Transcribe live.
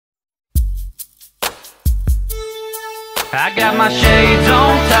I got my shades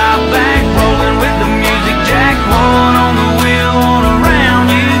on, top back, rolling with the music jack. One on the wheel, one around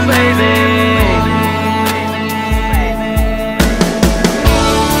you, baby.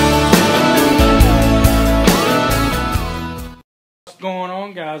 What's going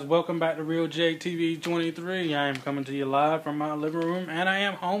on, guys? Welcome back to Real J TV 23. I am coming to you live from my living room, and I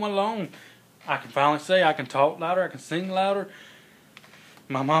am home alone. I can finally say I can talk louder, I can sing louder.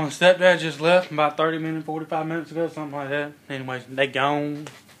 My mom and stepdad just left about 30 minutes, 45 minutes ago, something like that. Anyways, they gone.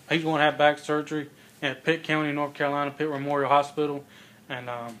 He's going to have back surgery at Pitt County, North Carolina, Pitt Memorial Hospital. And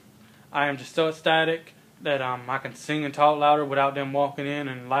I am just so ecstatic that I can sing and talk louder without them walking in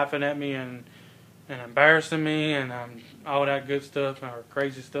and laughing at me and embarrassing me and all that good stuff, or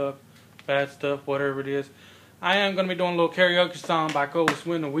crazy stuff, bad stuff, whatever it is. I am going to be doing a little karaoke song by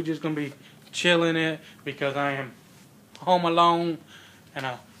Swindell. We're just going to be chilling it because I am home alone. And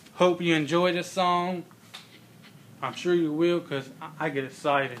I hope you enjoy this song. I'm sure you will, because I get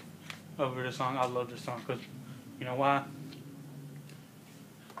excited over this song. I love this song because, you know why?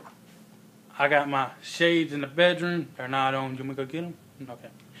 I got my shades in the bedroom. They're not on. You want me to go get them? Okay.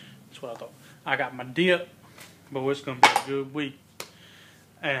 That's what I thought. I got my dip, but it's going to be a good week.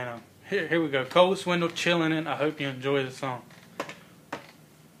 And here we go. Swindell, Chillin'. I hope you enjoy the song.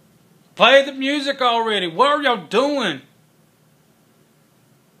 Play the music already. What are y'all doing?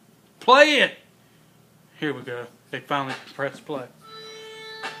 Play it! Here we go. They finally pressed play.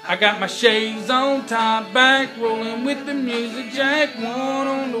 I got my shades on, top back, rolling with the music jack. One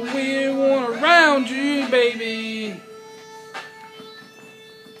on the wheel, one around you, baby.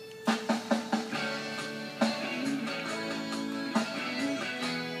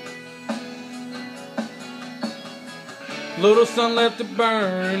 Little sun left to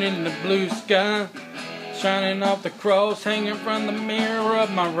burn in the blue sky, shining off the cross, hanging from the mirror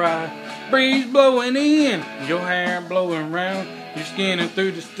of my ride. Breeze blowing in, your hair blowing round. You're skinning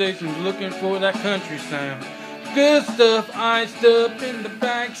through the stations looking for that country sound. Good stuff iced up in the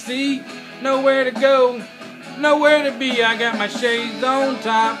back seat. Nowhere to go, nowhere to be. I got my shades on,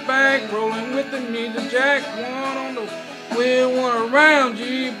 top back, rolling with the music jack. One on the wheel, one around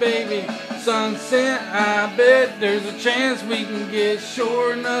you, baby. Sunset, I bet there's a chance we can get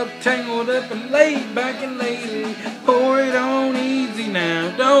shorn up, tangled up and laid back and lazy. Pour it on easy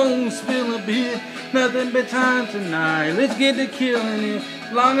now, don't spill a bit. Nothing but time tonight, let's get to killing it.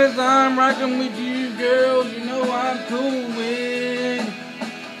 As long as I'm rocking with you, girl, you know I'm cool with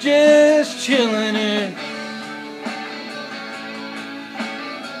just chilling it.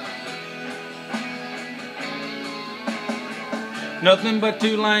 Nothing but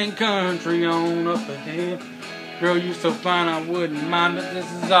two-lane country on up ahead. Girl, you so fine I wouldn't mind if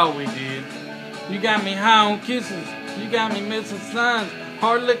this is all we did. You got me high on kisses, you got me missing signs.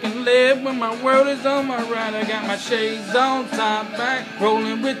 Hard licking lead when my world is on my right. I got my shades on, top back,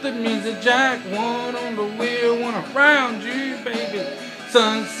 rolling with the music jack. One on the wheel, one around you, baby.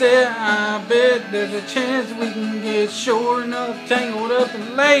 Sunset, I bet there's a chance we can get shorn up, tangled up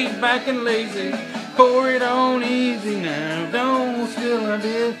and laid back and lazy. Pour it on easy now, don't spill a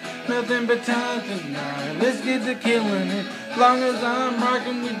bit. Nothing but time tonight, let's get to killing it. As long as I'm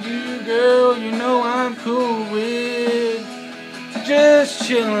rocking with you, girl, you know I'm cool with just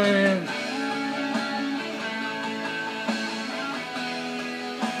chilling.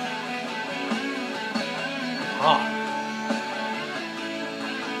 Hot.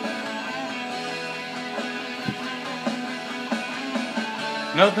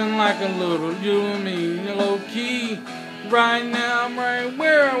 Nothing like a little you and me, low key. Right now I'm right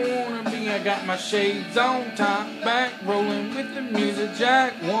where I wanna be. I got my shades on, top back, rolling with the music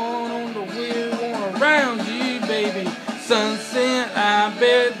jack. One on the wheel, one around you, baby. Sunset, I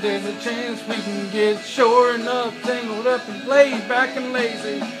bet there's a chance we can get shorn up, tangled up and laid back and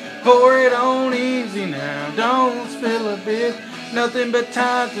lazy. Pour it on easy now, don't spill a bit. Nothing but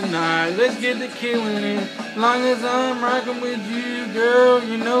time tonight, let's get to killing it. As long as I'm rocking with you, girl,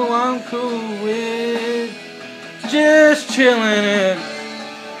 you know I'm cool with just chilling it.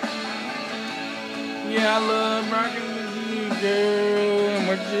 Yeah, I love rocking with you, girl, and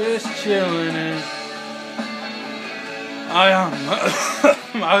we're just chilling it.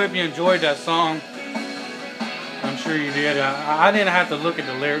 I hope you enjoyed that song. I'm sure you did. I didn't have to look at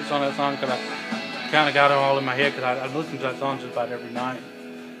the lyrics on that song because I kind of got it all in my head because I listen to that song just about every night.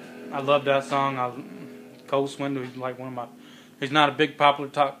 I love that song. Swindell, he's like one of my. He's not a big popular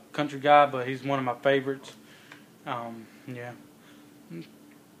top country guy, but he's one of my favorites. Yeah.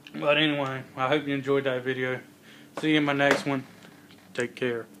 But anyway, I hope you enjoyed that video. See you in my next one. Take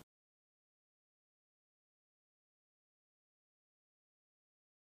care.